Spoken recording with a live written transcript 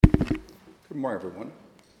Good morning, everyone.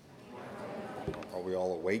 Are we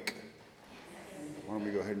all awake? Why don't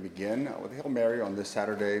we go ahead and begin with Hail Mary on this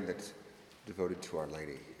Saturday that's devoted to Our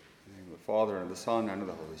Lady. In the name of the Father, and of the Son, and of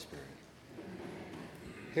the Holy Spirit.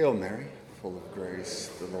 Hail Mary, full of grace,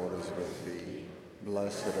 the Lord is with thee.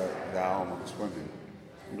 Blessed art thou amongst women.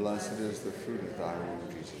 Blessed is the fruit of thy womb,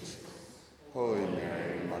 Jesus. Holy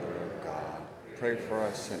Mary, Mother of God, pray for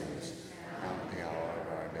us sinners, now at the hour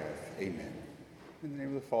of our death. Amen. In the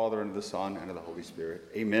name of the Father, and of the Son, and of the Holy Spirit.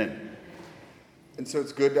 Amen. And so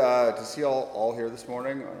it's good to see all here this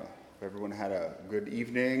morning. Everyone had a good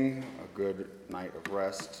evening, a good night of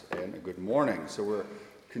rest, and a good morning. So we're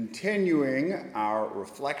continuing our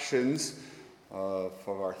reflections for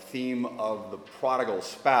our theme of the prodigal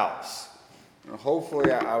spouse. And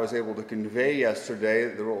hopefully I was able to convey yesterday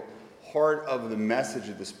that the real heart of the message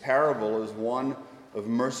of this parable is one of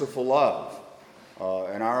merciful love.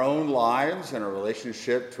 In our own lives and our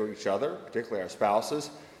relationship to each other, particularly our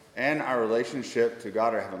spouses, and our relationship to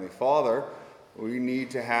God, our Heavenly Father, we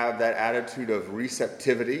need to have that attitude of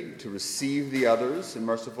receptivity to receive the others in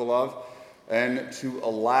merciful love and to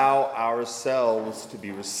allow ourselves to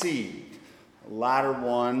be received. The latter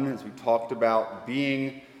one, as we talked about,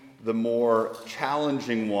 being the more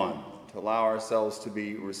challenging one, to allow ourselves to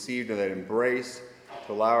be received in that embrace,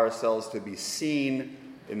 to allow ourselves to be seen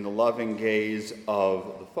in the loving gaze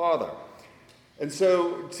of the Father. And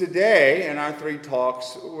so today, in our three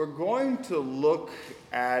talks, we're going to look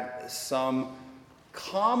at some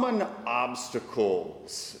common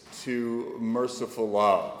obstacles to merciful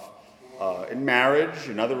love in marriage,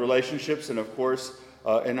 in other relationships, and of course,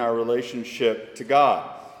 in our relationship to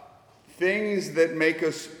God. Things that make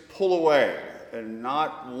us pull away and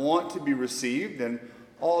not want to be received, and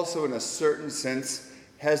also in a certain sense,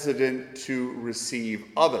 hesitant to receive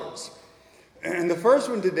others. And the first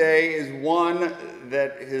one today is one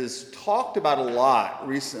that is talked about a lot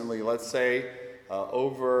recently, let's say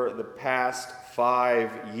over the past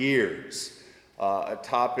 5 years. A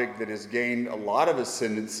topic that has gained a lot of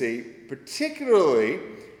ascendancy, particularly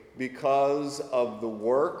because of the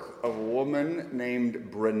work of a woman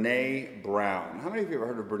named Brené Brown. How many of you have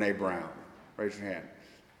ever heard of Brené Brown? Raise your hand.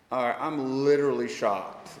 All right, I'm literally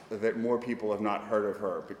shocked that more people have not heard of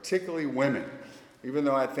her, particularly women, even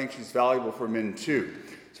though I think she's valuable for men too.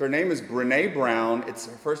 So her name is Brené Brown. Her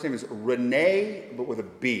first name is Renee, but with a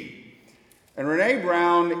B. And Brené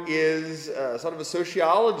Brown is sort of a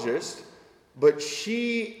sociologist, but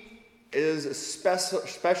she is a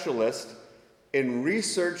specialist in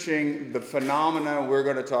researching the phenomena we're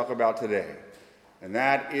going to talk about today. And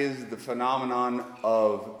that is the phenomenon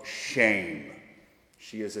of shame.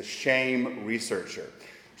 She is a shame researcher.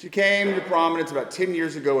 She came to prominence about 10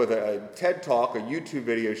 years ago with a TED Talk, a YouTube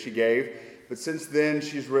video she gave. But since then,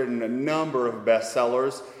 she's written a number of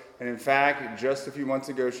bestsellers. And in fact, just a few months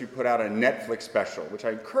ago, she put out a Netflix special, which I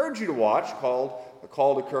encourage you to watch, called A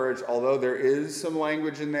Call to Courage. Although there is some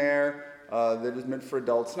language in there that is meant for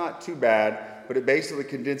adults, not too bad, but it basically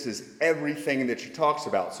condenses everything that she talks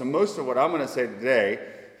about. So most of what I'm going to say today,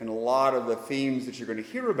 and a lot of the themes that you're going to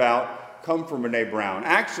hear about, come from Brené Brown.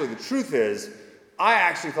 Actually, the truth is, I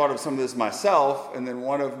actually thought of some of this myself, and then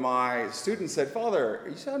one of my students said, "Father,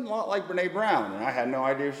 you sound a lot like Brené Brown," and I had no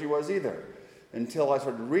idea who she was either, until I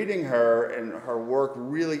started reading her, and her work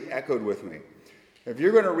really echoed with me. If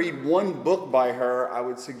you're going to read one book by her, I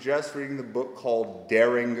would suggest reading the book called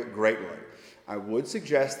Daring Greatly. I would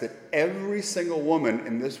suggest that every single woman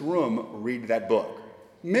in this room read that book.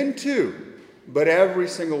 Men too, but every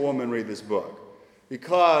single woman read this book.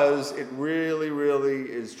 Because it really, really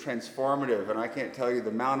is transformative. And I can't tell you the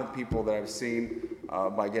amount of people that I've seen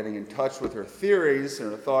by getting in touch with her theories and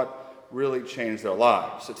her thought really changed their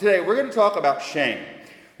lives. So today we're going to talk about shame.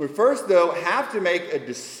 We first, though, have to make a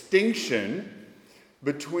distinction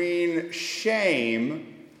between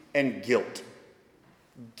shame and guilt.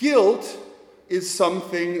 Guilt is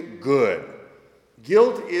something good.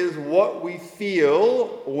 Guilt is what we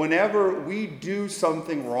feel whenever we do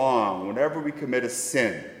something wrong, whenever we commit a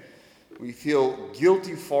sin. We feel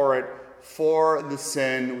guilty for it, for the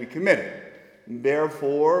sin we committed.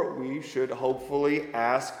 Therefore, we should hopefully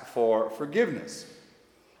ask for forgiveness.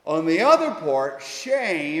 On the other part,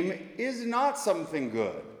 shame is not something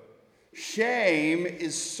good. Shame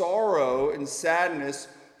is sorrow and sadness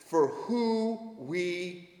for who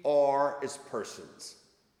we are as persons.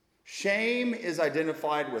 Shame is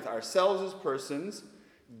identified with ourselves as persons.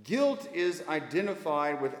 Guilt is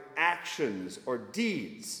identified with actions or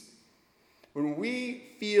deeds. When we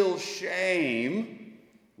feel shame,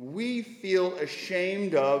 we feel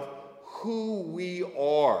ashamed of who we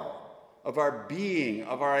are, of our being,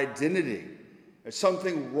 of our identity. There's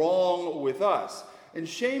something wrong with us. And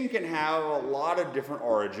shame can have a lot of different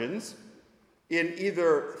origins in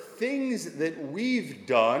either things that we've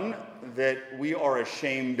done that we are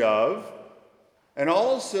ashamed of, and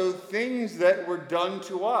also things that were done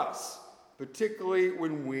to us, particularly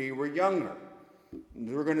when we were younger.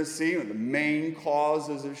 We're going to see the main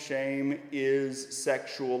causes of shame is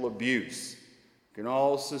sexual abuse. You can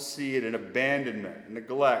also see it in abandonment,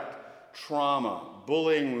 neglect, trauma,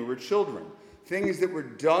 bullying when we were children. Things that were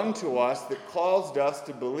done to us that caused us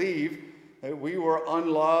to believe that we were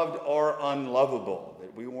unloved or unlovable,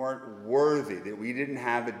 that we weren't worthy, that we didn't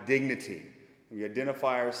have a dignity. We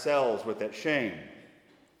identify ourselves with that shame.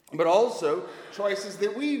 But also choices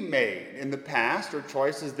that we made in the past or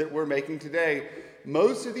choices that we're making today.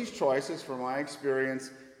 Most of these choices, from my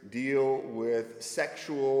experience, deal with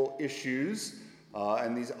sexual issues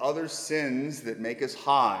and these other sins that make us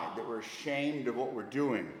hide, that we're ashamed of what we're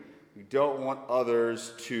doing. We don't want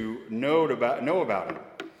others to know about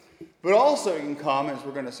it. But also it can come, as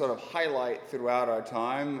we're going to sort of highlight throughout our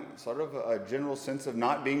time, sort of a general sense of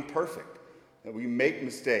not being perfect, that we make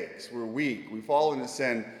mistakes, we're weak, we fall into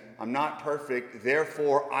sin. I'm not perfect,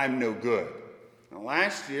 therefore I'm no good. Now,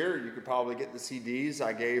 last year, you could probably get the CDs,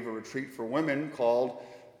 I gave a retreat for women called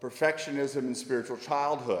Perfectionism in Spiritual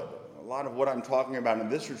Childhood. A lot of what I'm talking about in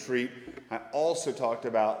this retreat, I also talked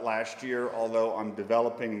about last year, although I'm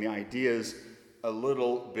developing the ideas a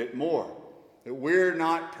little bit more. That we're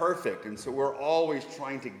not perfect, and so we're always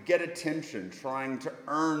trying to get attention, trying to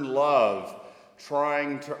earn love,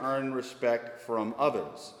 trying to earn respect from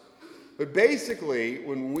others. But basically,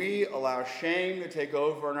 when we allow shame to take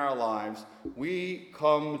over in our lives, we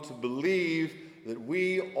come to believe that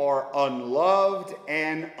we are unloved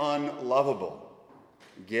and unlovable.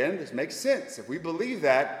 Again, this makes sense. If we believe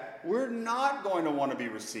that, we're not going to want to be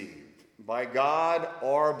received by God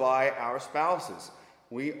or by our spouses.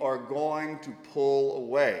 We are going to pull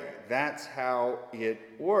away. That's how it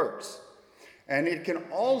works. And it can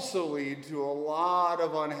also lead to a lot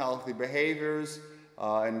of unhealthy behaviors,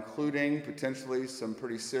 including potentially some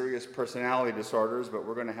pretty serious personality disorders, but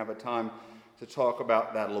we're going to have a time to talk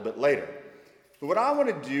about that a little bit later. But what I want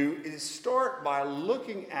to do is start by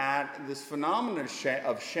looking at this phenomenon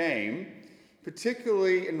of shame,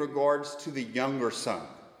 particularly in regards to the younger son.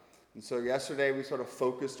 And so yesterday we sort of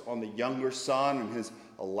focused on the younger son and his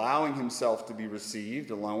allowing himself to be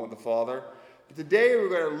received along with the father. But today we're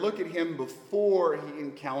going to look at him before he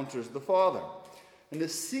encounters the father and to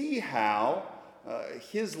see how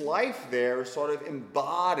his life there sort of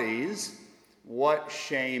embodies what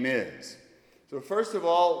shame is. So first of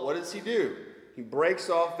all, what does he do? He breaks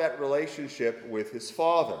off that relationship with his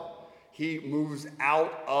father. He moves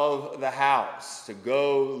out of the house to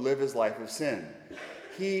go live his life of sin.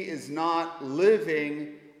 He is not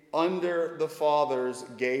living under the father's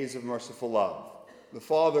gaze of merciful love. The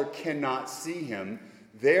father cannot see him.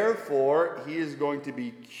 Therefore, he is going to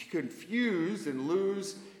be confused and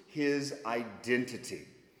lose his identity.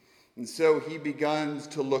 And so he begins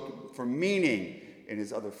to look for meaning in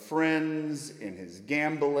his other friends, in his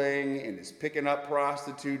gambling, in his picking up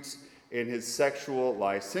prostitutes, in his sexual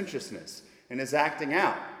licentiousness, in his acting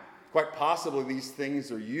out. Quite possibly these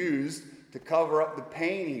things are used to cover up the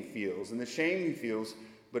pain he feels and the shame he feels,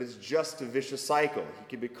 but it's just a vicious cycle. He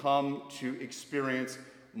can become to experience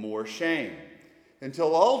more shame.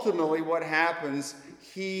 Until ultimately what happens,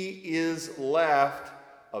 he is left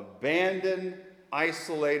abandoned,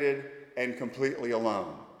 isolated, and completely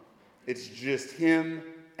alone. It's just him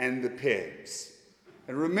and the pigs.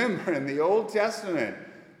 And remember, in the Old Testament,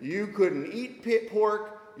 you couldn't eat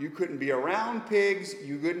pork, you couldn't be around pigs,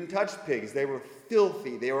 you couldn't touch pigs. They were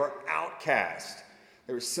filthy, they were outcast.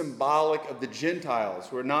 They were symbolic of the Gentiles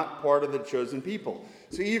who are not part of the chosen people.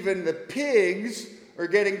 So even the pigs are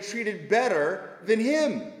getting treated better than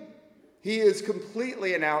him. He is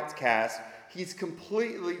completely an outcast. He's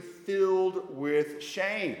completely filled with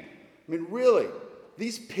shame. I mean, really,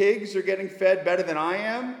 these pigs are getting fed better than I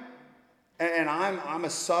am, and I'm a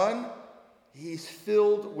son. He's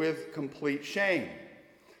filled with complete shame.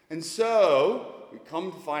 And so we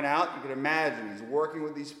come to find out, you can imagine, he's working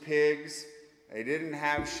with these pigs. They didn't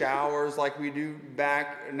have showers like we do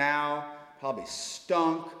back now. Probably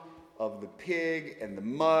stunk of the pig and the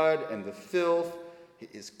mud and the filth.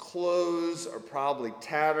 His clothes are probably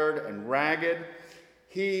tattered and ragged.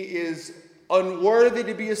 He is unworthy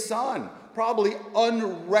to be a son, probably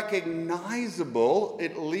unrecognizable,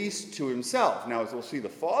 at least to himself. Now, as we'll see, the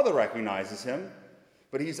father recognizes him,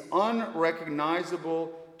 but he's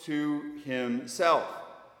unrecognizable to himself.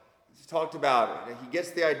 He's talked about it. He gets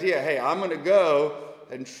the idea, hey, I'm going to go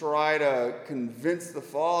and try to convince the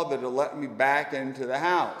father to let me back into the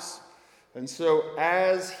house. And so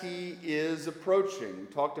as he is approaching, we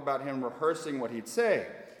talked about him rehearsing what he'd say.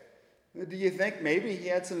 Do you think maybe he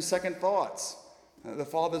had some second thoughts? The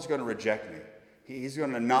father's going to reject me. He's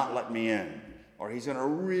going to not let me in. Or he's going to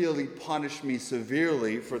really punish me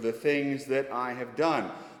severely for the things that I have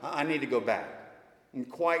done. I need to go back. I'm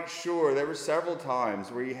quite sure there were several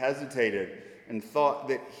times where he hesitated and thought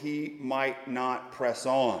that he might not press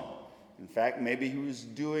on. In fact, maybe he was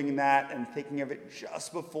doing that and thinking of it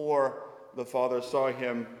just before the father saw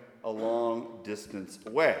him a long distance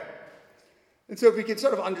away. And so if we can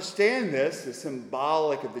sort of understand this as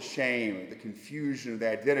symbolic of the shame, the confusion, the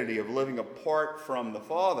identity of living apart from the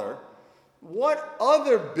Father, what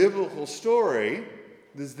other biblical story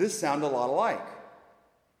does this sound a lot like?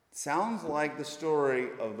 It sounds like the story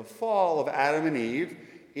of the fall of Adam and Eve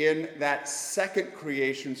in that second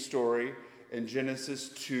creation story in Genesis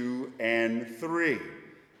 2 and 3. A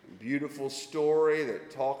beautiful story that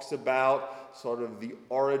talks about sort of the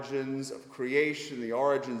origins of creation, the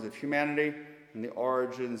origins of humanity, and the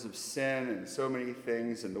origins of sin and so many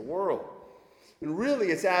things in the world. And really,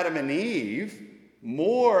 it's Adam and Eve,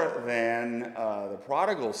 more than the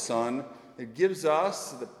prodigal son, that gives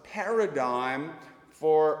us the paradigm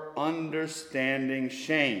for understanding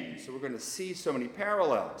shame. So we're going to see so many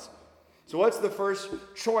parallels. So what's the first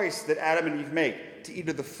choice that Adam and Eve make? To eat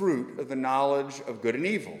of the fruit of the knowledge of good and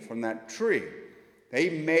evil from that tree. They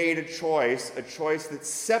made a choice that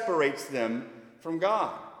separates them from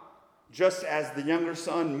God. Just as the younger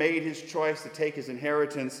son made his choice to take his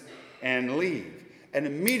inheritance and leave. And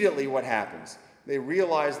immediately what happens? They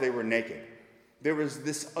realized they were naked. There was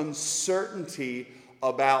this uncertainty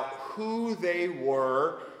about who they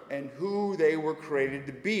were and who they were created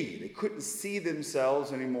to be. They couldn't see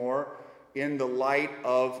themselves anymore in the light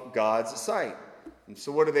of God's sight. And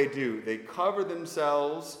so what do? They cover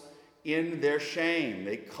themselves in their shame.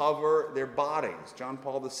 They cover their bodies. John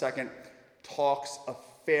Paul II talks a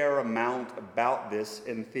fair amount about this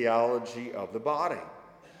in theology of the body.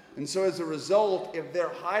 And so as a result, if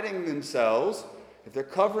they're hiding themselves, if they're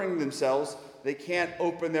covering themselves, they can't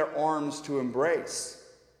open their arms to embrace.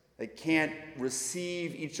 They can't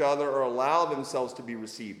receive each other or allow themselves to be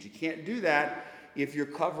received. You can't do that if you're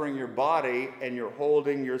covering your body and you're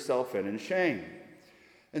holding yourself in shame.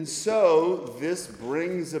 And so this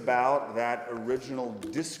brings about that original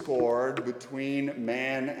discord between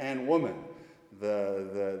man and woman.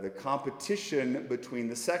 The competition between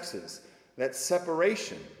the sexes, that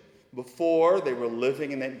separation. Before, they were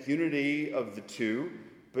living in that unity of the two,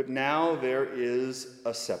 but now there is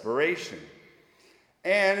a separation.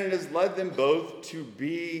 And it has led them both to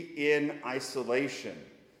be in isolation,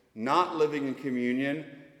 not living in communion,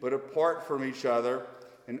 but apart from each other,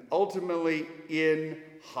 and ultimately in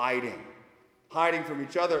hiding. Hiding from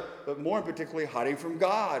each other, but more particularly hiding from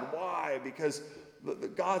God. Why? Because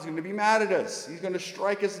God's going to be mad at us. He's going to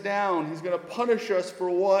strike us down. He's going to punish us for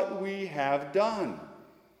what we have done.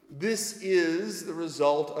 This is the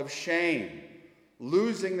result of shame.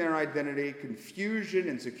 Losing their identity, confusion,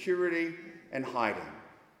 insecurity, and hiding.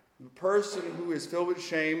 The person who is filled with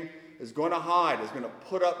shame is going to hide, is going to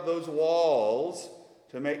put up those walls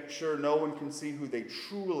to make sure no one can see who they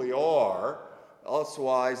truly are.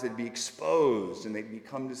 Otherwise, they'd be exposed and they'd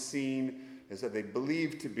become seen as that they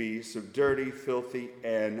believe to be so dirty, filthy,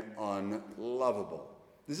 and unlovable.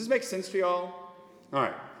 Does this make sense to y'all? All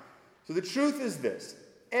right. So the truth is this.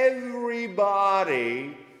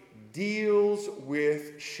 Everybody deals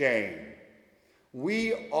with shame.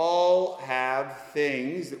 We all have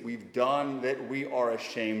things that we've done that we are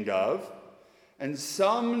ashamed of. And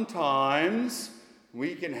sometimes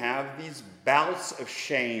we can have these bouts of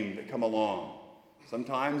shame that come along.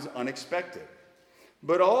 Sometimes unexpected.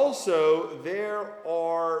 But also, there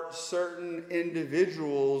are certain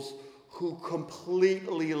individuals who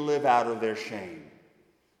completely live out of their shame.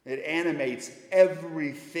 It animates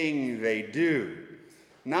everything they do.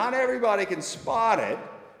 Not everybody can spot it,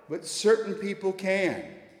 but certain people can.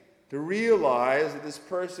 To realize that this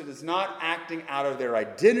person is not acting out of their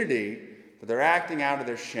identity, but they're acting out of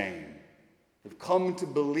their shame. They've come to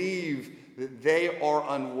believe that they are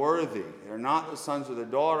unworthy. They're not the sons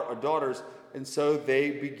or daughters, and so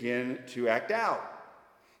they begin to act out.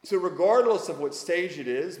 So regardless of what stage it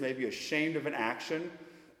is, maybe ashamed of an action,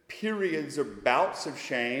 periods or bouts of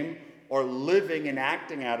shame, or living and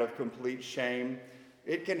acting out of complete shame,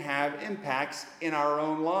 it can have impacts in our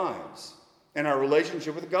own lives, in our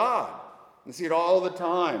relationship with God. We see it all the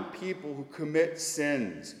time. People who commit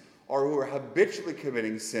sins or who are habitually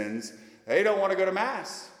committing sins, they don't want to go to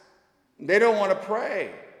Mass. They don't want to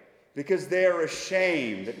pray. because they are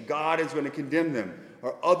ashamed that God is going to condemn them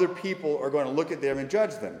or other people are going to look at them and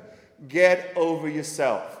judge them. Get over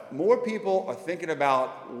yourself. More people are thinking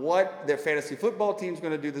about what their fantasy football team's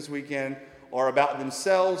going to do this weekend or about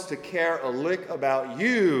themselves to care a lick about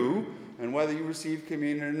you and whether you receive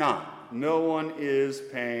communion or not. No one is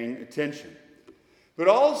paying attention. But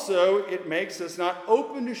also, it makes us not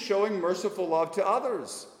open to showing merciful love to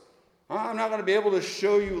others. I'm not going to be able to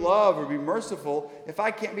show you love or be merciful if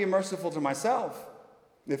I can't be merciful to myself.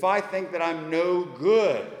 If I think that I'm no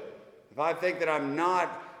good, if I think that I'm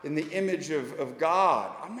not in the image of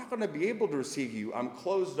God, I'm not going to be able to receive you. I'm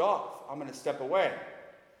closed off. I'm going to step away.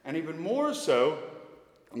 And even more so,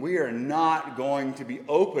 we are not going to be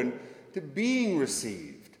open to being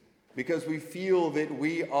received because we feel that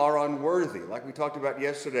we are unworthy. Like we talked about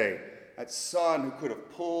yesterday, that son who could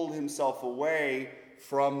have pulled himself away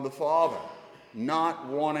from the Father, not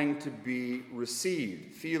wanting to be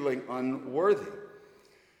received, feeling unworthy.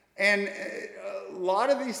 And a lot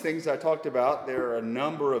of these things I talked about, there are a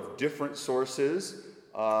number of different sources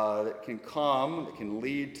that can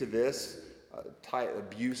lead to this,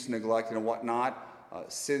 abuse, neglect, and whatnot,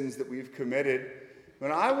 sins that we've committed.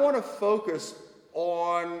 But I want to focus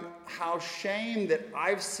on how shame that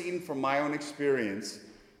I've seen from my own experience,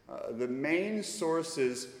 the main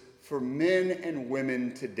sources for men and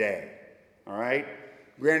women today. All right?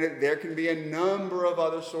 Granted, there can be a number of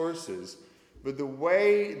other sources, but the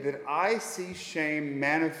way that I see shame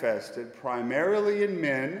manifested primarily in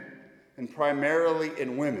men and primarily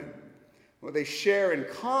in women, what they share in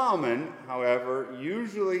common, however,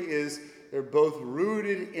 usually is they're both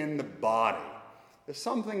rooted in the body. There's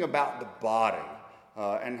something about the body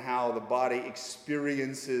and how the body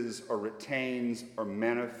experiences or retains or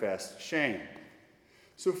manifests shame.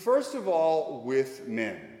 So first of all, with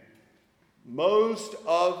men. Most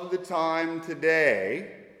of the time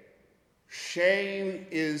today, shame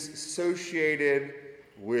is associated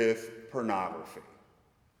with pornography.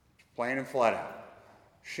 Plain and flat out.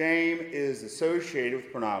 Shame is associated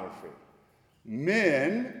with pornography.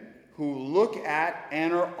 Men who look at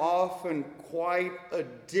and are often quite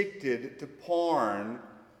addicted to porn,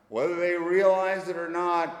 whether they realize it or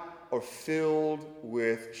not, are filled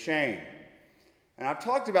with shame. And I've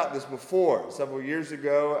talked about this before, several years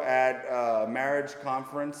ago at a marriage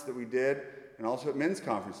conference that we did, and also at men's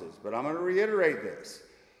conferences. But I'm going to reiterate this.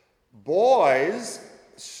 Boys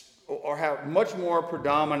have much more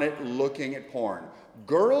predominant looking at porn.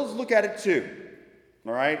 Girls look at it too,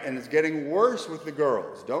 all right? And it's getting worse with the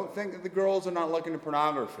girls. Don't think that the girls are not looking at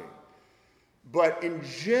pornography. But in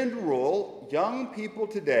general, young people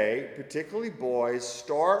today, particularly boys,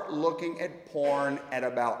 start looking at porn at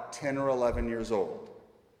about 10 or 11 years old,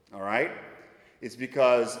 all right? It's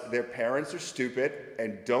because their parents are stupid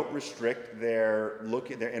and don't restrict their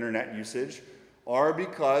internet usage, or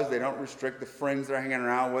because they don't restrict the friends they're hanging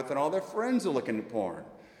around with and all their friends are looking at porn.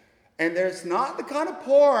 And there's not the kind of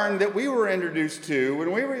porn that we were introduced to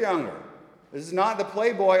when we were younger. This is not the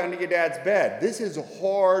Playboy under your dad's bed. This is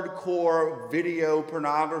hardcore video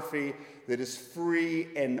pornography that is free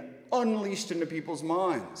and unleashed into people's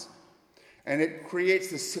minds. And it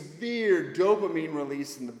creates a severe dopamine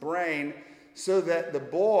release in the brain so that the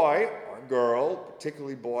boy or girl,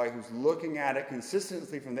 particularly boy, who's looking at it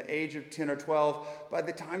consistently from the age of 10 or 12, by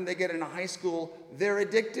the time they get into high school, they're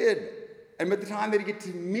addicted. And by the time they get to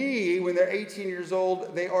me, when they're 18 years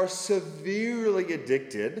old, they are severely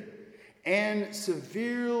addicted and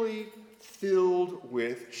severely filled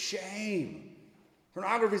with shame.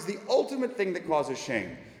 Pornography is the ultimate thing that causes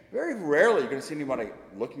shame. Very rarely you're going to see anybody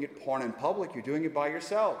looking at porn in public. You're doing it by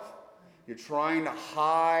yourself. You're trying to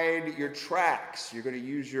hide your tracks. You're going to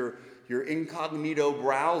use your incognito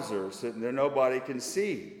browser so that nobody can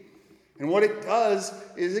see. And what it does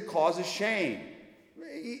is it causes shame,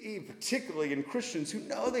 particularly in Christians who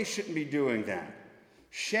know they shouldn't be doing that.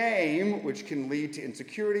 Shame, which can lead to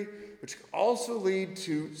insecurity, which can also lead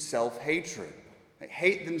to self-hatred. They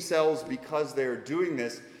hate themselves because they're doing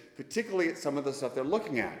this, particularly at some of the stuff they're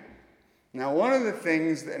looking at. Now, one of the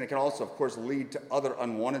things, and it can also, of course, lead to other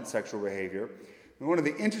unwanted sexual behavior, and one of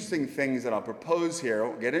the interesting things that I'll propose here, I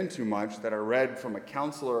won't get into much, that I read from a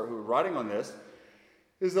counselor who was writing on this,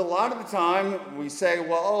 is a lot of the time we say,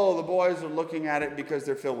 well, the boys are looking at it because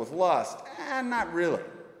they're filled with lust. Not really.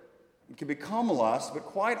 It can become lust, but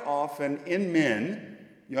quite often in men,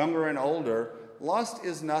 younger and older, lust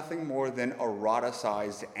is nothing more than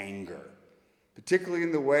eroticized anger, particularly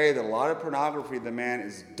in the way that a lot of pornography, the man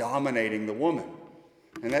is dominating the woman.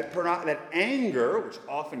 And that anger, which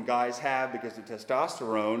often guys have because of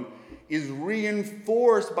testosterone, is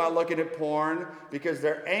reinforced by looking at porn because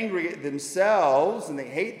they're angry at themselves and they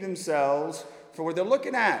hate themselves for what they're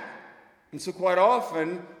looking at. And so quite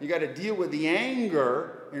often, you got to deal with the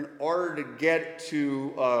anger in order to get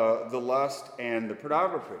to the lust and the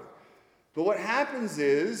pornography. But what happens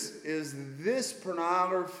is this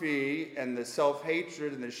pornography and the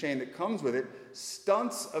self-hatred and the shame that comes with it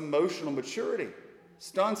stunts emotional maturity,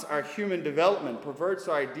 stunts our human development, perverts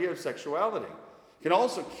our idea of sexuality. It can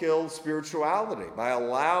also kill spirituality by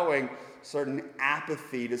allowing certain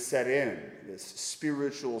apathy to set in, this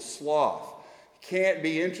spiritual sloth. You can't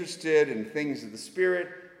be interested in things of the Spirit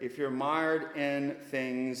if you're mired in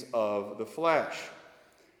things of the flesh.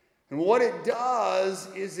 And what it does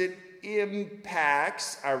is it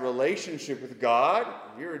impacts our relationship with God.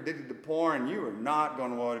 If you're addicted to porn, you are not going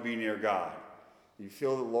to want to be near God. You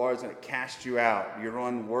feel the Lord's going to cast you out. You're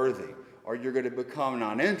unworthy, or you're going to become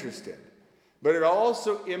non-interested. But it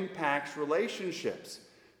also impacts relationships,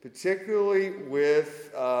 particularly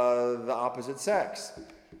with the opposite sex.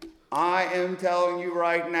 I am telling you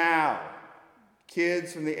right now,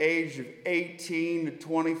 kids from the age of 18 to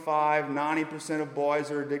 25, 90% of boys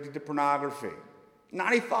are addicted to pornography.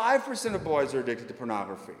 95% of boys are addicted to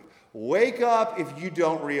pornography. Wake up if you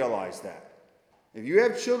don't realize that. If you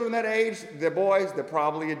have children that age, they're boys, they're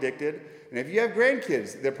probably addicted. And if you have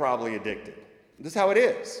grandkids, they're probably addicted. This is how it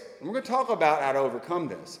is. And we're going to talk about how to overcome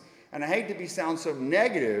this. And I hate to sound so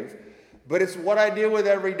negative, but it's what I deal with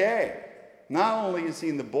every day. Not only is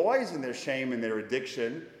seeing the boys in their shame and their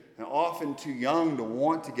addiction, and often too young to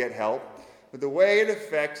want to get help, but the way it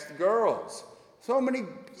affects the girls. So many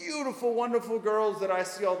beautiful, wonderful girls that I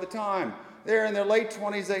see all the time. They're in their late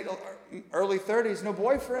 20s, early 30s, no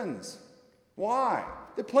boyfriends. Why?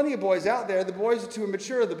 There are plenty of boys out there. The boys are too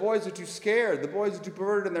immature. The boys are too scared. The boys are too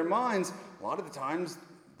perverted in their minds. A lot of the times,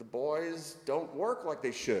 the boys don't work like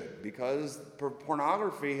they should because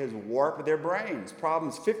pornography has warped their brains.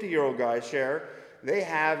 Problems 50-year-old guys share, they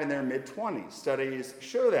have in their mid-20s. Studies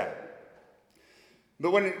show that.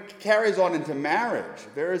 But when it carries on into marriage,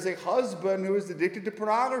 there is a husband who is addicted to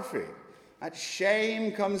pornography. That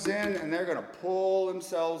shame comes in, and they're going to pull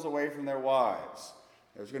themselves away from their wives.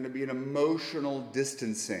 There's going to be an emotional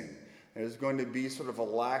distancing. There's going to be sort of a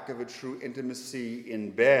lack of a true intimacy in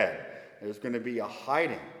bed. There's going to be a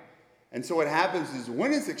hiding. And so what happens is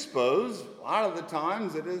when it's exposed, a lot of the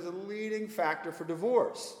times it is a leading factor for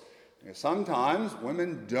divorce. Because sometimes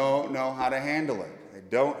women don't know how to handle it. They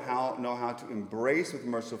don't know how to embrace with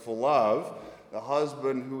merciful love the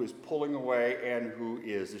husband who is pulling away and who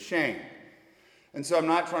is ashamed. And so I'm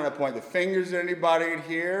not trying to point the fingers at anybody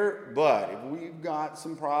here, but if we've got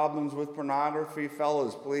some problems with pornography,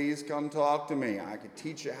 fellas, please come talk to me. I can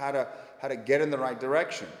teach you how to get in the right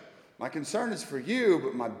direction. My concern is for you,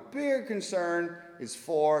 but my bigger concern is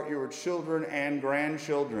for your children and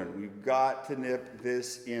grandchildren. We've got to nip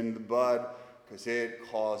this in the bud because it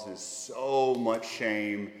causes so much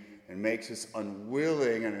shame and makes us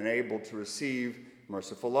unwilling and unable to receive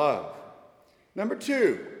merciful love. Number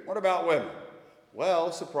 2, what about women?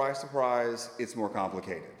 Well, surprise, surprise, it's more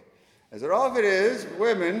complicated. As it often is,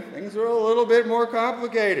 women, things are a little bit more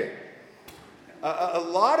complicated. A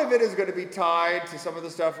lot of it is going to be tied to some of the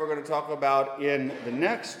stuff we're going to talk about in the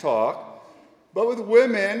next talk. But with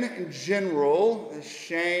women in general, the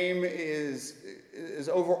shame is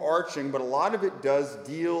overarching, but a lot of it does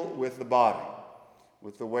deal with the body,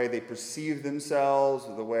 with the way they perceive themselves,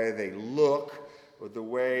 with the way they look, with the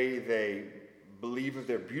way they believe if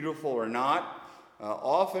they're beautiful or not.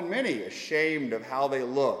 Often many ashamed of how they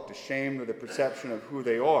looked, ashamed of the perception of who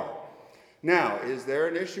they are. Now, is there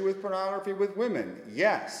an issue with pornography with women?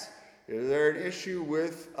 Yes. Is there an issue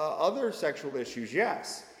with other sexual issues?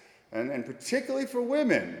 Yes. And particularly for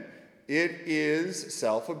women, it is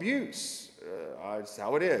self-abuse. It's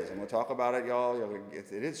how it is. I'm going to talk about it, y'all.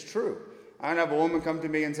 It is true. I don't have a woman come to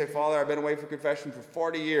me and say, Father, I've been away from confession for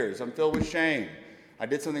 40 years. I'm filled with shame. I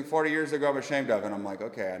did something 40 years ago I'm ashamed of. And I'm like,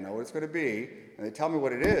 okay, I know what it's going to be. And they tell me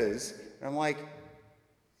what it is. And I'm like,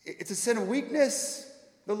 it's a sin of weakness.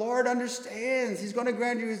 The Lord understands. He's going to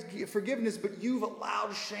grant you his forgiveness, but you've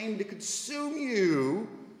allowed shame to consume you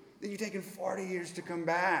that you've taken 40 years to come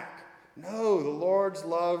back. No, the Lord's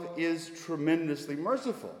love is tremendously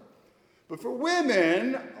merciful. But for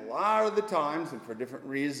women, a lot of the times, and for different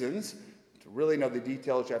reasons, to really know the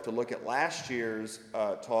details, you have to look at last year's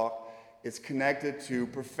talk. It's connected to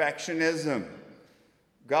perfectionism.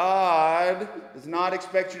 God does not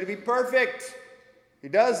expect you to be perfect. He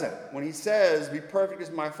doesn't. When he says, be perfect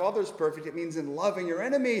as my Father is perfect, it means in loving your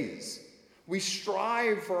enemies. We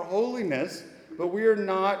strive for holiness, but we are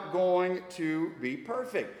not going to be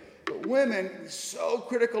perfect. But women, so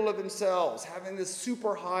critical of themselves, having this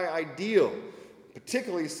super high ideal,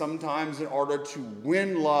 particularly sometimes in order to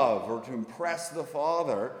win love or to impress the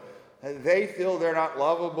Father, they feel they're not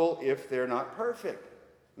lovable if they're not perfect.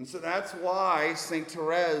 And so that's why St.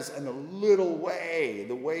 Therese and the little way,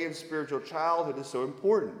 the way of spiritual childhood, is so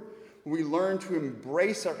important. We learn to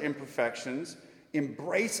embrace our imperfections,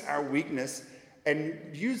 embrace our weakness, and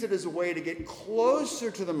use it as a way to get closer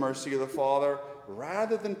to the mercy of the Father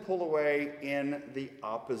rather than pull away in the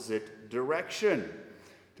opposite direction.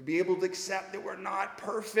 To be able to accept that we're not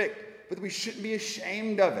perfect, but we shouldn't be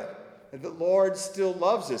ashamed of it, that the Lord still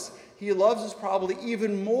loves us. He loves us probably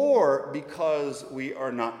even more because we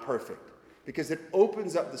are not perfect, because it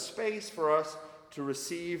opens up the space for us to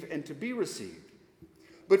receive and to be received.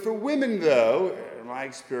 But for women, though, in my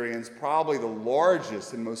experience, probably the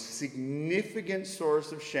largest and most significant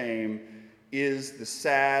source of shame is the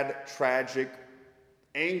sad, tragic,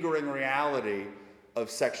 angering reality of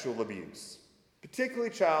sexual abuse, particularly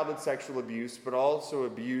childhood sexual abuse, but also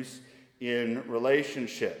abuse in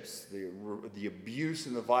relationships, the abuse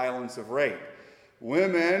and the violence of rape.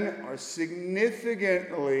 Women are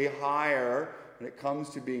significantly higher when it comes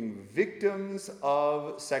to being victims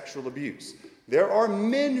of sexual abuse. There are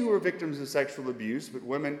men who are victims of sexual abuse, but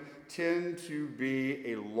women tend to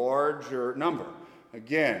be a larger number.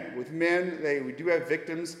 Again, with men, we do have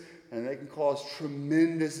victims, and they can cause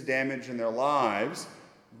tremendous damage in their lives.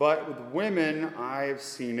 But with women, I have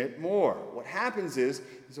seen it more. What happens is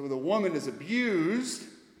when a woman is abused,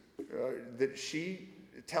 that she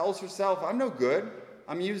tells herself, I'm no good,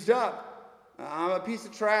 I'm used up, I'm a piece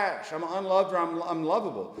of trash, I'm unloved, or I'm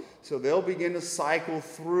unlovable. So they'll begin to cycle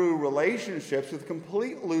through relationships with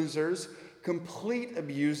complete losers, complete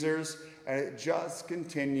abusers, and it just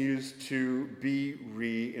continues to be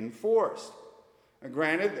reinforced. And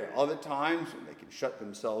granted, there are other times when they can shut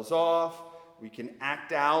themselves off. We can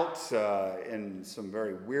act out in some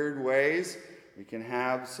very weird ways. We can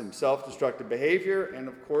have some self-destructive behavior, and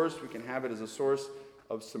of course, we can have it as a source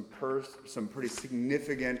of some pretty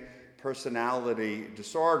significant personality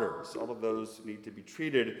disorders. All of those need to be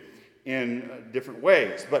treated in different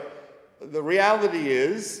ways. But the reality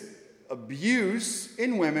is, abuse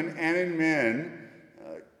in women and in men,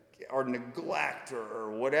 or neglect,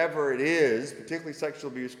 or whatever it is, particularly sexual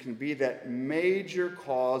abuse, can be that major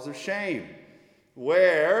cause of shame,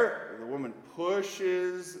 where the woman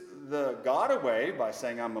pushes the God away by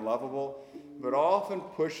saying, I'm unlovable, but often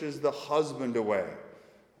pushes the husband away.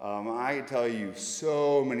 I can tell you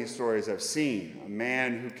so many stories I've seen. A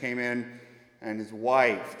man who came in and his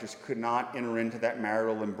wife just could not enter into that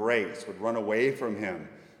marital embrace, would run away from him.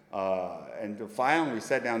 And finally we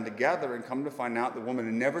sat down together and come to find out the woman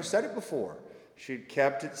had never said it before. She'd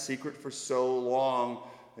kept it secret for so long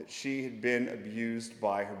that she had been abused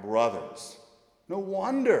by her brothers. No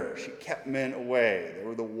wonder she kept men away. There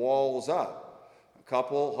were the walls up. A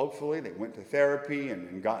couple, hopefully, they went to therapy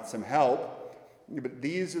and got some help. But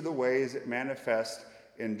these are the ways it manifests,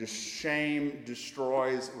 and just shame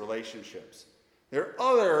destroys relationships. There are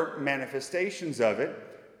other manifestations of it,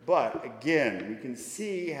 but again, we can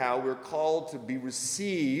see how we're called to be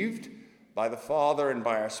received by the Father and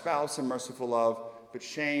by our spouse in merciful love, but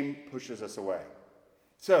shame pushes us away.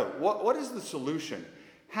 So, what is the solution?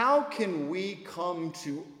 How can we come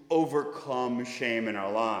to overcome shame in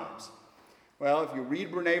our lives? Well, if you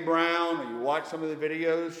read Brené Brown or you watch some of the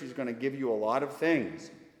videos, she's going to give you a lot of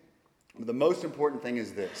things. But the most important thing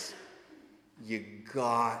is this. You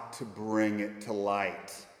got to bring it to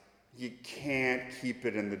light. You can't keep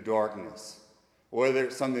it in the darkness. Whether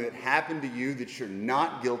it's something that happened to you that you're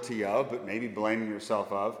not guilty of, but maybe blaming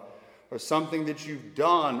yourself of, or something that you've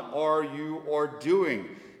done or you are doing,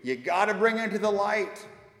 you got to bring it to the light.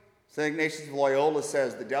 St. Ignatius of Loyola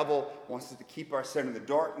says the devil wants us to keep our sin in the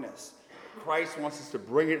darkness. Christ wants us to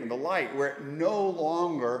bring it in the light, where it no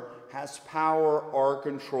longer has power or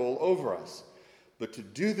control over us. But to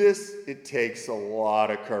do this, it takes a lot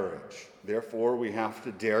of courage. Therefore, we have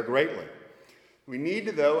to dare greatly. We need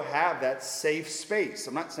to, though, have that safe space.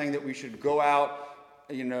 I'm not saying that we should go out,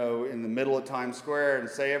 in the middle of Times Square and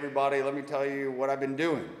say, everybody, let me tell you what I've been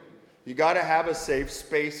doing. You got to have a safe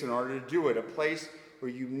space in order to do it, a place where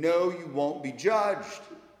you know you won't be judged.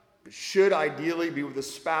 It should ideally be with a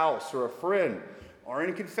spouse or a friend or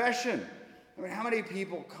in confession. I mean, how many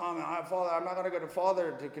people come, Father, I'm not going to go to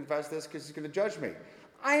Father to confess this because he's going to judge me.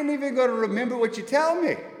 I ain't even going to remember what you tell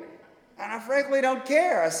me. And I frankly don't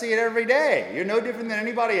care. I see it every day. You're no different than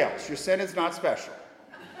anybody else. Your sin is not special.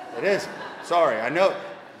 It isn't. Sorry, I know.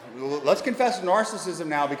 Let's confess narcissism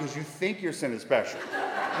now because you think your sin is special.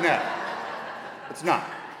 No. It's not.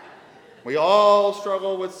 We all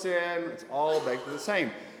struggle with sin. It's all basically the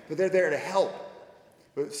same. But they're there to help.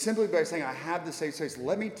 But simply by saying, I have this safe space,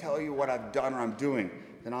 let me tell you what I've done or I'm doing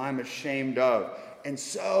that I'm ashamed of. And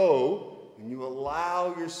so, when you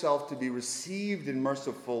allow yourself to be received in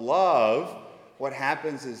merciful love, what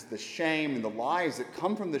happens is the shame and the lies that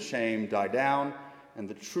come from the shame die down, and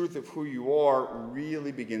the truth of who you are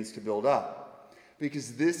really begins to build up.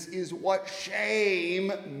 Because this is what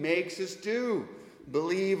shame makes us do.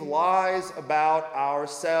 Believe lies about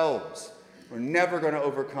ourselves. We're never going to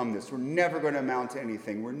overcome this. We're never going to amount to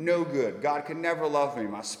anything. We're no good. God can never love me.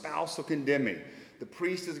 My spouse will condemn me. The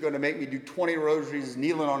priest is going to make me do 20 rosaries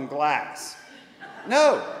kneeling on glass.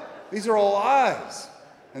 No, these are all lies.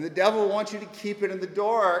 And the devil wants you to keep it in the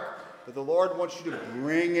dark, but the Lord wants you to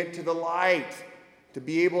bring it to the light, to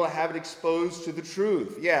be able to have it exposed to the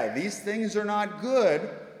truth. Yeah, these things are not good,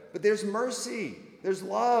 but there's mercy, there's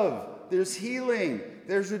love, there's healing,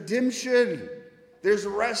 there's redemption, there's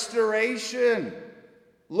restoration.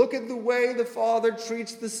 Look at the way the Father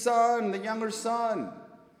treats the Son, the younger son.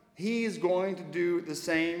 He's going to do the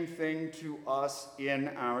same thing to us in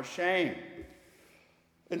our shame.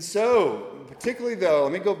 And so, particularly though,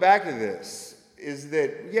 let me go back to this, is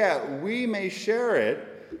that, yeah, we may share it,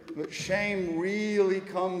 but shame really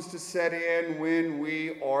comes to set in when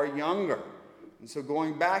we are younger. And so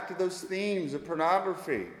going back to those themes of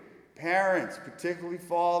pornography, parents, particularly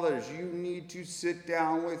fathers, you need to sit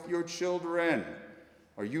down with your children,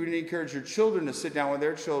 or you need to encourage your children to sit down with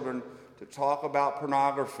their children to talk about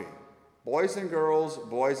pornography. Boys and girls,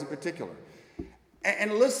 boys in particular.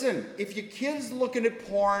 And listen, if your kid's looking at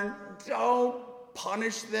porn, don't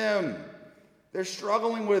punish them. They're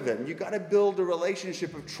struggling with it. And you've got to build a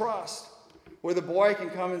relationship of trust where the boy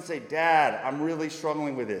can come and say, Dad, I'm really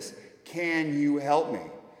struggling with this. Can you help me?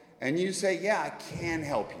 And you say, yeah, I can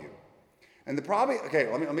help you. And the problem, okay,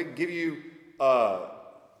 let me give you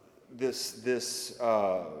this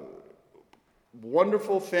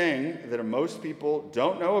wonderful thing that most people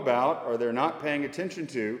don't know about or they're not paying attention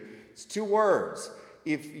to. It's 2 words.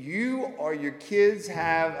 If you or your kids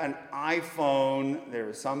have an iPhone, there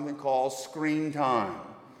is something called screen time.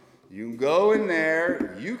 You can go in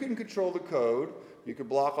there, you can control the code, you can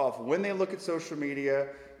block off when they look at social media,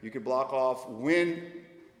 you can block off when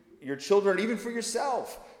your children, even for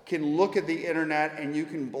yourself, can look at the internet, and you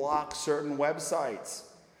can block certain websites.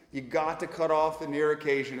 You got to cut off the near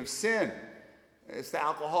occasion of sin. It's the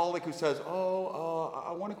alcoholic who says,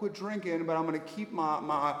 I want to quit drinking, but I'm going to keep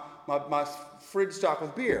my fridge stocked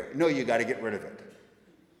with beer. No, you got to get rid of it.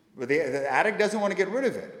 But the addict doesn't want to get rid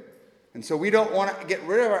of it. And so we don't want to get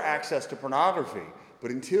rid of our access to pornography.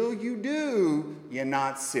 But until you do, you're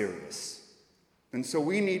not serious. And so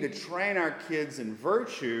we need to train our kids in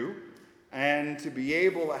virtue and to be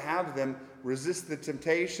able to have them resist the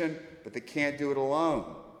temptation, but they can't do it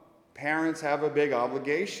alone. Parents have a big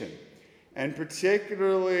obligation. And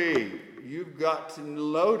particularly, you've got to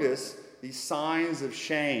notice these signs of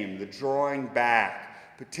shame, the drawing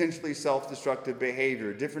back, potentially self-destructive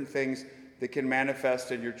behavior, different things that can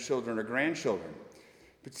manifest in your children or grandchildren.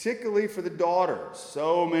 Particularly for the daughters.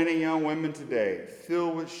 So many young women today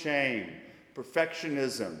filled with shame,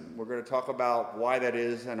 perfectionism. We're going to talk about why that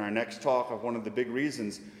is in our next talk of one of the big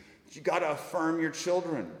reasons. You got to affirm your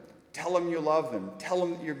children. Tell them you love them. Tell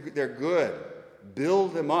them that they're good.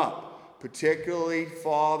 Build them up. Particularly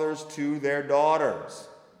fathers to their daughters.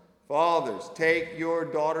 Fathers, take your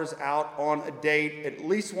daughters out on a date at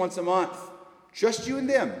least once a month. Just you and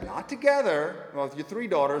them, not together. Well, with your 3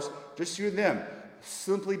 daughters, just you and them.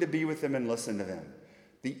 Simply to be with them and listen to them.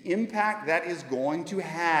 The impact that is going to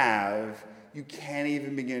have, you can't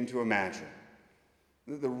even begin to imagine.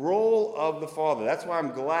 The role of the father, that's why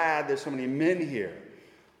I'm glad there's so many men here.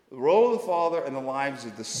 The role of the father in the lives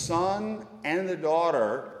of the son and the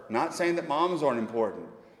daughter, not saying that moms aren't important,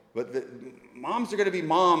 but moms are going to be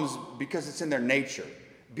moms because it's in their nature.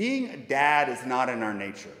 Being a dad is not in our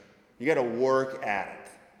nature. You got to work at it.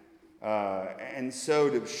 And so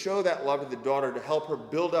to show that love to the daughter, to help her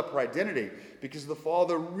build up her identity, because the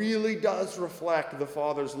father really does reflect the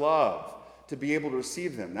father's love, to be able to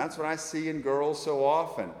receive them. That's what I see in girls so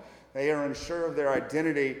often. They are unsure of their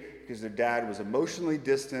identity because their dad was emotionally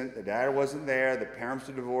distant, the dad wasn't there, the parents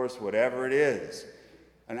are divorced, whatever it is.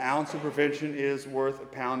 An ounce of prevention is worth a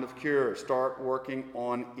pound of cure. Start working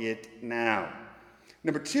on it now.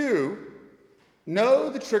 Number 2, know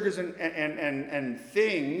the triggers and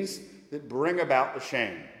things that bring about the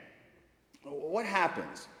shame. What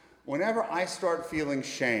happens whenever I start feeling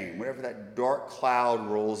shame, whenever that dark cloud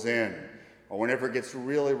rolls in, or whenever it gets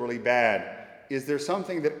really, really bad? Is there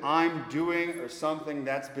something that I'm doing or something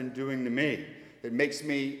that's been doing to me? that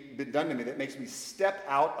been done to me that makes me step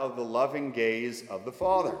out of the loving gaze of the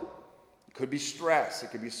Father. It could be stress.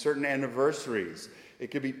 It could be certain anniversaries. It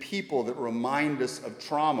could be people that remind us of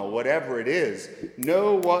trauma, whatever it is.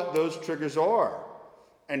 Know what those triggers are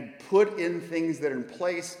and put in things that are in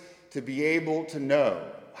place to be able to know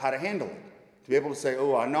how to handle it. To be able to say,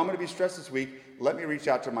 oh, I know I'm going to be stressed this week. Let me reach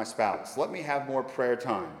out to my spouse. Let me have more prayer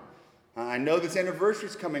time. I know this anniversary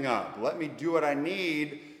is coming up. Let me do what I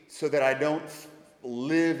need so that I don't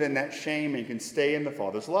live in that shame and can stay in the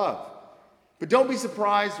Father's love. But don't be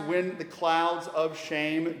surprised when the clouds of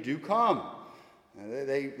shame do come.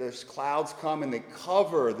 Those clouds come and they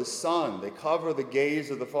cover the sun. They cover the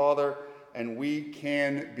gaze of the Father, and we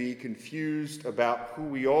can be confused about who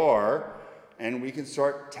we are, and we can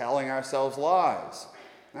start telling ourselves lies.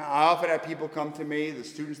 Now, I often have people come to me, the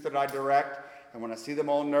students that I direct, and when I see them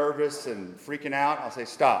all nervous and freaking out, I'll say,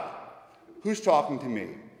 stop. Who's talking to me?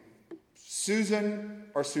 Susan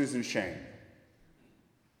or Susan Shane?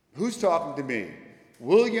 Who's talking to me?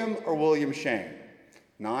 William or William Shane?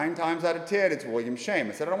 9 times out of 10, it's William Shane.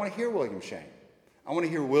 I said, I don't want to hear William Shane. I want to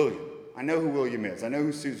hear William. I know who William is. I know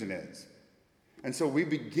who Susan is. And so we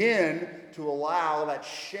begin to allow that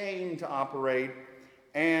shame to operate,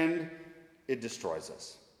 and it destroys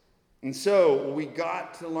us. And so we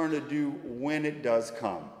got to learn to do when it does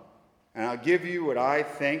come. And I'll give you what I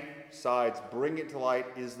think, besides bring it to light,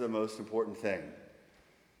 is the most important thing.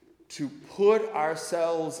 To put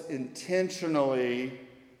ourselves intentionally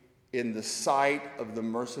in the sight of the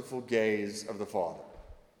merciful gaze of the Father.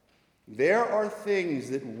 There are things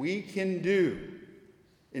that we can do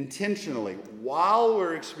intentionally while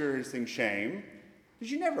we're experiencing shame,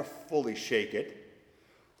 because you never fully shake it,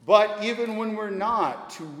 but even when we're not,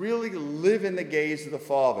 to really live in the gaze of the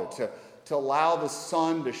Father, to allow the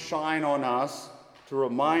sun to shine on us, to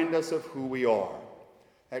remind us of who we are.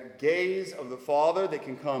 That gaze of the Father that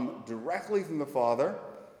can come directly from the Father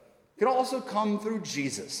can also come through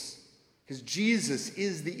Jesus, because Jesus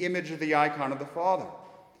is the image of the icon of the Father.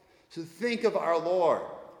 So think of our Lord,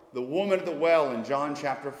 the woman at the well in John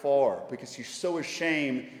chapter 4, because she's so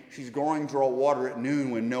ashamed she's going to draw water at noon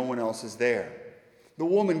when no one else is there. The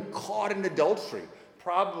woman caught in adultery,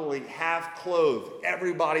 probably half clothed,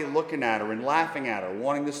 everybody looking at her and laughing at her,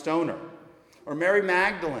 wanting to stone her. Or Mary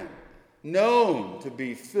Magdalene, known to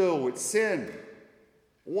be filled with sin.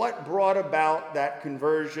 What brought about that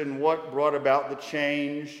conversion? What brought about the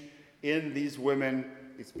change in these women?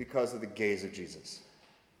 It's because of the gaze of Jesus.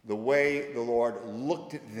 The way the Lord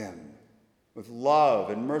looked at them with love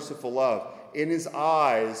and merciful love. In his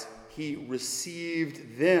eyes, he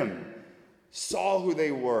received them, saw who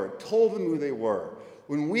they were, told them who they were.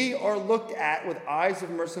 When we are looked at with eyes of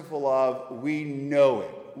merciful love, we know it.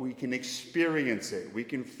 We can experience it. We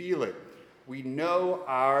can feel it. We know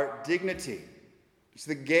our dignity. It's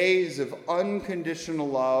the gaze of unconditional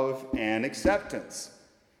love and acceptance.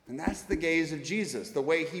 And that's the gaze of Jesus, the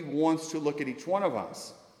way he wants to look at each one of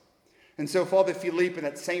us. And so Father Philippe, in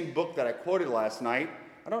that same book that I quoted last night,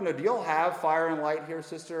 I don't know, do y'all have Fire and Light here,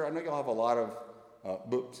 sister? I know y'all have a lot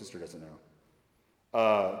of, sister doesn't know.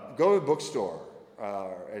 Go to a bookstore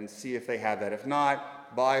and see if they have that. If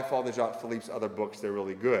not, buy Father Jacques Philippe's other books. They're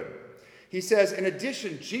really good. He says, in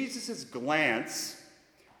addition, Jesus' glance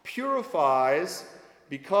purifies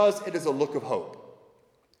because it is a look of hope.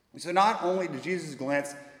 So not only does Jesus'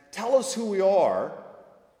 glance tell us who we are,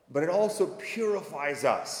 but it also purifies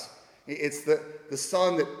us. It's the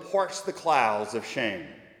sun that parts the clouds of shame.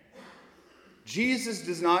 Jesus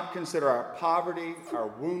does not consider our poverty, our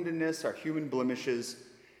woundedness, our human blemishes.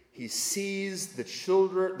 He sees the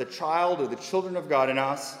child or the children of God in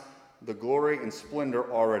us, the glory and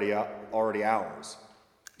splendor already ours.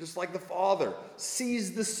 Just like the Father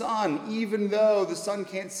sees the Son, even though the Son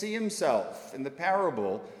can't see himself. In the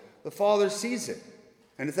parable, the Father sees it.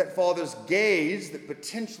 And it's that Father's gaze that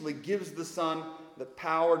potentially gives the Son the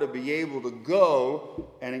power to be able to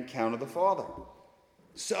go and encounter the Father.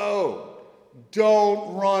 So,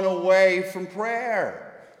 don't run away from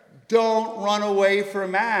prayer. Don't run away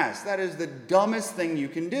from Mass. That is the dumbest thing you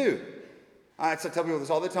can do. I tell people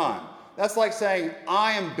this all the time. That's like saying,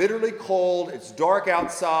 I am bitterly cold, it's dark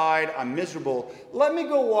outside, I'm miserable. Let me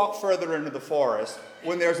go walk further into the forest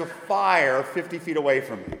when there's a fire 50 feet away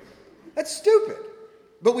from me. That's stupid.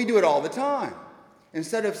 But we do it all the time.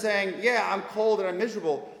 Instead of saying, yeah, I'm cold and I'm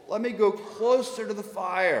miserable, let me go closer to the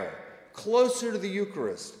fire, closer to the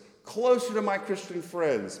Eucharist, closer to my Christian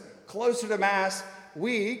friends, closer to Mass.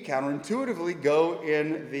 We counterintuitively go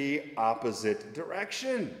in the opposite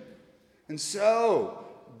direction. And so,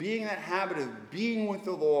 being in that habit of being with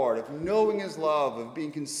the Lord, of knowing his love, of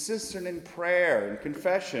being consistent in prayer and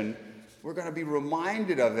confession, we're going to be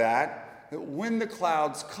reminded of that when the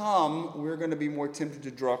clouds come, we're going to be more tempted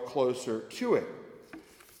to draw closer to it.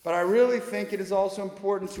 But I really think it is also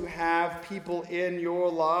important to have people in your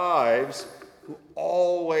lives who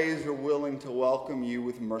always are willing to welcome you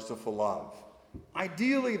with merciful love.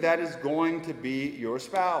 Ideally, that is going to be your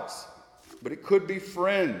spouse, but it could be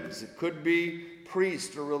friends, it could be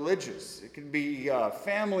priests or religious, it could be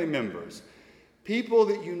family members, people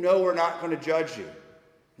that you know are not going to judge you,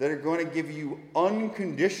 that are going to give you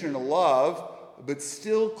unconditional love, but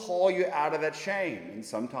still call you out of that shame, and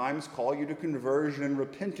sometimes call you to conversion and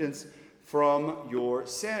repentance from your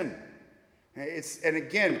sin. And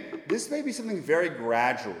again, this may be something very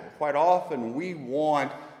gradual. Quite often we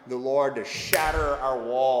want the Lord to shatter our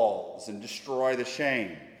walls and destroy the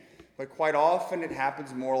shame. But quite often it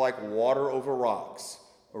happens more like water over rocks,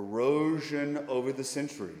 erosion over the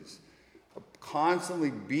centuries.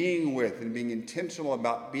 Constantly being with and being intentional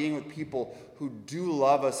about being with people who do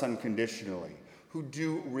love us unconditionally, who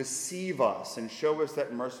do receive us and show us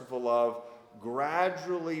that merciful love,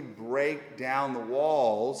 gradually break down the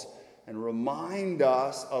walls and remind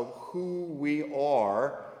us of who we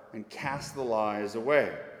are and cast the lies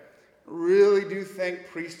away. I really do think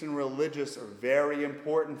priests and religious are very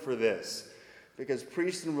important for this, because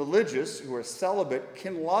priests and religious who are celibate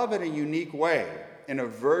can love in a unique way, in a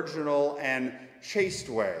virginal and chaste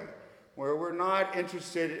way, where we're not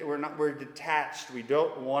interested, we're detached, we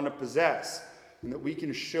don't want to possess, and that we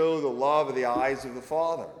can show the love of the eyes of the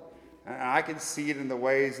Father. And I can see it in the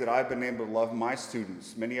ways that I've been able to love my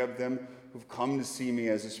students, many of them who've come to see me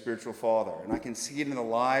as a spiritual father. And I can see it in the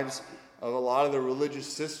lives of a lot of the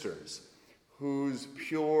religious sisters whose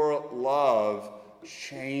pure love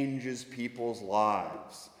changes people's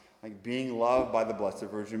lives, like being loved by the Blessed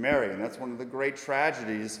Virgin Mary. And that's one of the great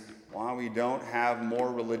tragedies why we don't have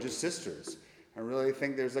more religious sisters. I really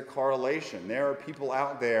think there's a correlation. There are people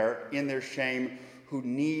out there in their shame who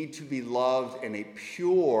need to be loved in a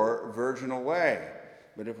pure virginal way.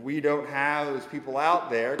 But if we don't have those people out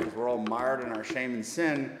there, because we're all mired in our shame and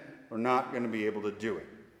sin, we're not going to be able to do it.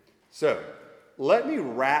 So, let me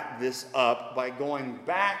wrap this up by going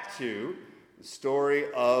back to the story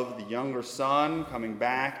of the younger son coming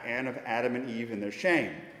back and of Adam and Eve and their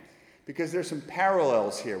shame. Because there's some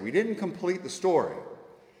parallels here. We didn't complete the story.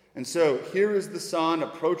 And so here is the son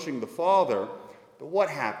approaching the father, but what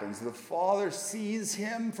happens? The father sees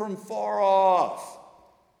him from far off.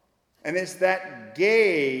 And it's that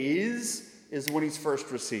gaze is when he's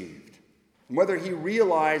first received. And whether he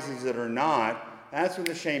realizes it or not, that's when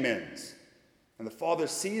the shame ends. And the father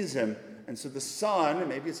sees him, and so the son,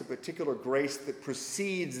 maybe it's a particular grace that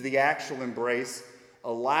precedes the actual embrace,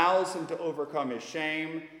 allows him to overcome his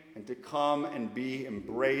shame and to come and be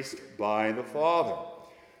embraced by the father.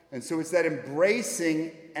 And so it's that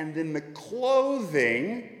embracing and then the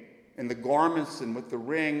clothing and the garments and with the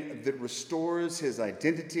ring that restores his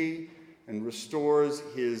identity and restores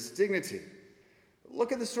his dignity.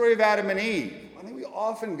 Look at the story of Adam and Eve. I think we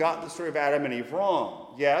often got the story of Adam and Eve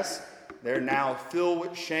wrong. Yes, they're now filled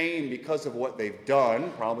with shame because of what they've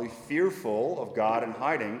done, probably fearful of God and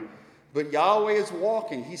hiding. But Yahweh is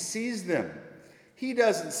walking. He sees them. He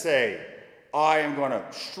doesn't say, I am going to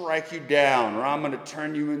strike you down, or I'm going to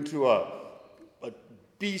turn you into a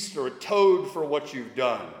beast or a toad for what you've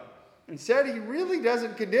done. Instead, he really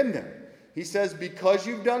doesn't condemn them. He says, because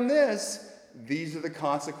you've done this, these are the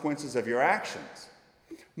consequences of your actions.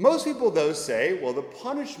 Most people, though, say, well, the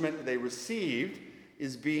punishment that they received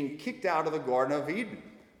is being kicked out of the Garden of Eden.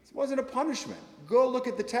 It wasn't a punishment. Go look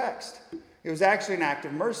at the text. It was actually an act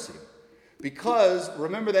of mercy. Because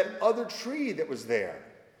remember that other tree that was there.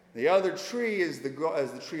 The other tree is the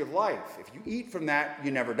tree of life. If you eat from that,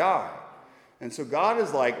 you never die. And so God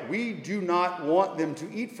is like, we do not want them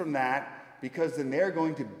to eat from that, because then they're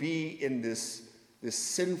going to be in this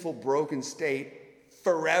sinful, broken state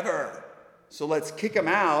forever. So let's kick them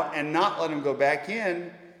out and not let them go back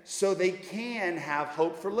in so they can have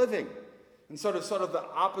hope for living. And sort of the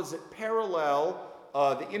opposite parallel,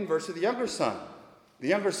 the inverse of the younger son. The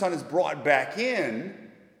younger son is brought back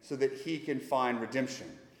in so that he can find redemption.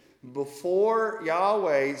 Before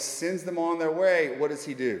Yahweh sends them on their way, what does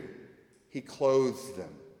he do? He clothes them.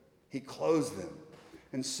 He clothes them.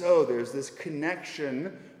 And so there's this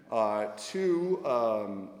connection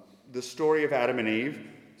to the story of Adam and Eve.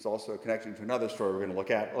 There's also a connection to another story we're going to look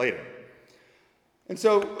at later. And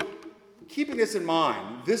so, keeping this in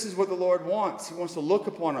mind, this is what the Lord wants. He wants to look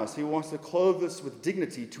upon us. He wants to clothe us with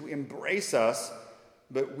dignity, to embrace us.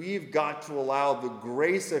 But we've got to allow the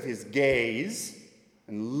grace of his gaze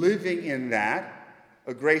and living in that,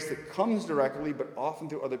 a grace that comes directly, but often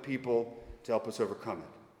through other people, to help us overcome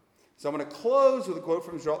it. So I'm going to close with a quote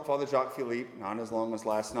from Father Jacques Philippe, not as long as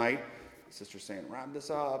last night. My sister's saying, wrap this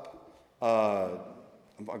up. I'm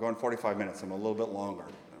going 45 minutes. I'm a little bit longer.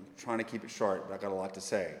 I'm trying to keep it short, but I've got a lot to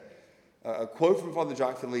say. A quote from Father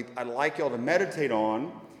Jacques Philippe I'd like y'all to meditate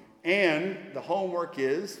on, and the homework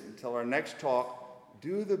is, until our next talk,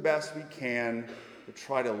 do the best we can to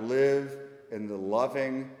try to live in the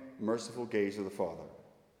loving, merciful gaze of the Father.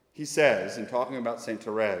 He says, in talking about St.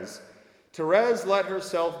 Therese, Therese let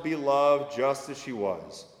herself be loved just as she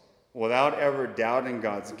was, without ever doubting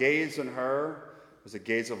God's gaze on her was a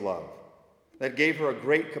gaze of love. That gave her a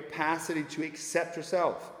great capacity to accept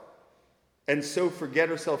herself, and so forget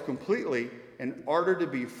herself completely in order to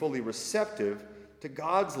be fully receptive to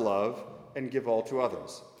God's love and give all to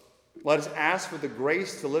others. Let us ask for the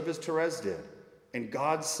grace to live as Therese did, in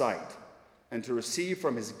God's sight, and to receive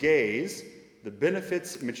from his gaze the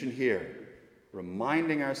benefits mentioned here,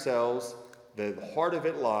 reminding ourselves that at the heart of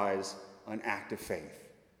it lies an act of faith,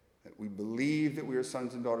 that we believe that we are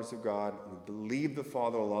sons and daughters of God, we believe the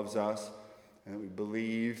Father loves us, and that we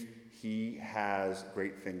believe he has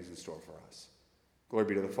great things in store for us. Glory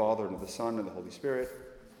be to the Father, and to the Son, and the Holy Spirit,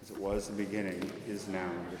 as it was in the beginning, is now,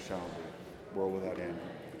 and ever shall be, world without end.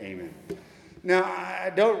 Amen. Now,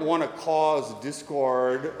 I don't want to cause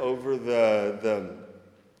discord over the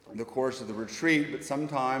course of the retreat, but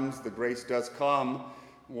sometimes the grace does come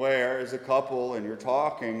where, as a couple and you're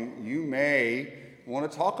talking, you may want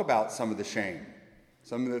to talk about some of the shame,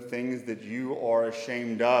 some of the things that you are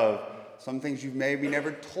ashamed of, some things you've maybe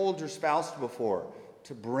never told your spouse before,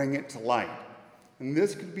 to bring it to light. And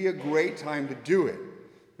this could be a great time to do it.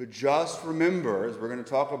 But just remember, as we're going to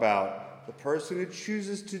talk about, the person who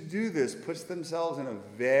chooses to do this puts themselves in a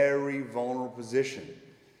very vulnerable position.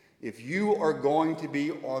 If you are going to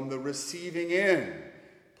be on the receiving end,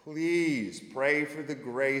 please pray for the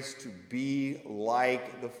grace to be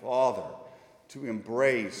like the Father, to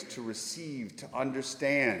embrace, to receive, to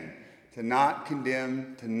understand, to not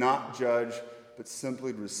condemn, to not judge, but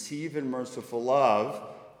simply receive in merciful love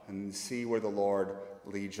and see where the Lord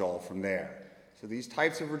leads y'all from there. So these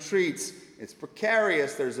types of retreats, it's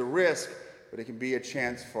precarious, there's a risk, but it can be a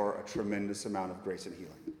chance for a tremendous amount of grace and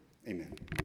healing. Amen.